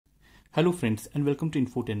Hello friends and welcome to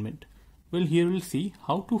Infotainment. Well, here we'll see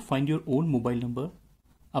how to find your own mobile number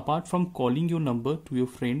apart from calling your number to your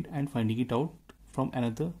friend and finding it out from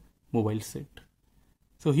another mobile set.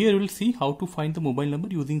 So here we'll see how to find the mobile number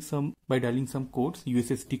by dialing some codes,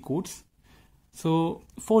 USSD codes. So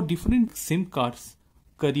for different SIM cards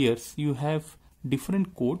carriers, you have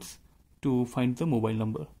different codes to find the mobile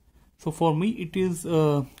number. So for me it is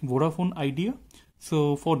Vodafone Idea.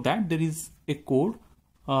 So for that there is a code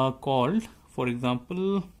called for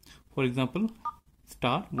example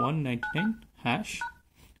star 199 hash,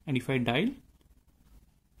 and if I dial,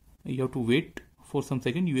 you have to wait for some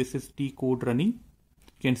second. USSD code running,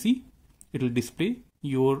 you can see it will display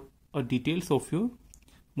your details of your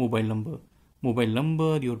mobile number,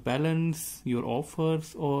 your balance, your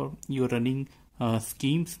offers, or your running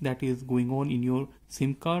schemes that is going on in your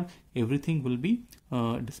SIM card. Everything will be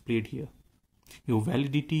displayed here, your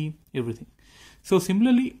validity, everything. So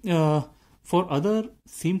similarly, for other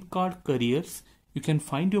SIM card carriers, you can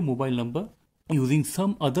find your mobile number using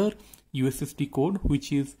some other USSD code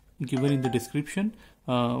which is given in the description.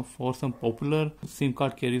 For some popular SIM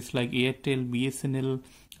card carriers like Airtel, BSNL,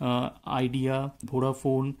 Idea,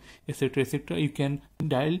 Vodafone, etc., etc., you can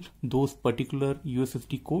dial those particular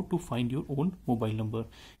USSD code to find your own mobile number.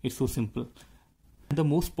 It's so simple. The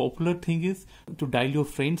most popular thing is to dial your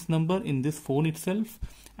friend's number in this phone itself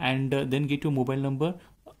and then get your mobile number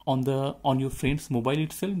on your friend's mobile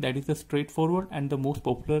itself. That is the straightforward and the most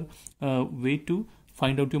popular way to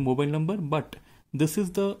find out your mobile number. But this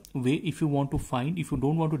is the way if you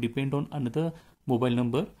don't want to depend on another mobile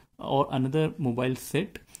number or another mobile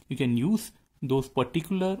set, you can use those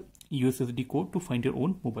particular USSD code to find your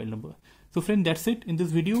own mobile number. So friend, that's it in this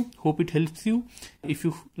video. Hope it helps you. If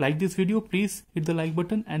you like this video, please hit the like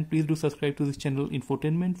button and please do subscribe to this channel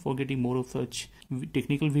Infotainment for getting more of such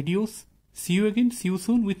technical videos. See you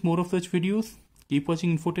soon with more of such videos. Keep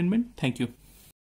watching Infotainment. Thank you.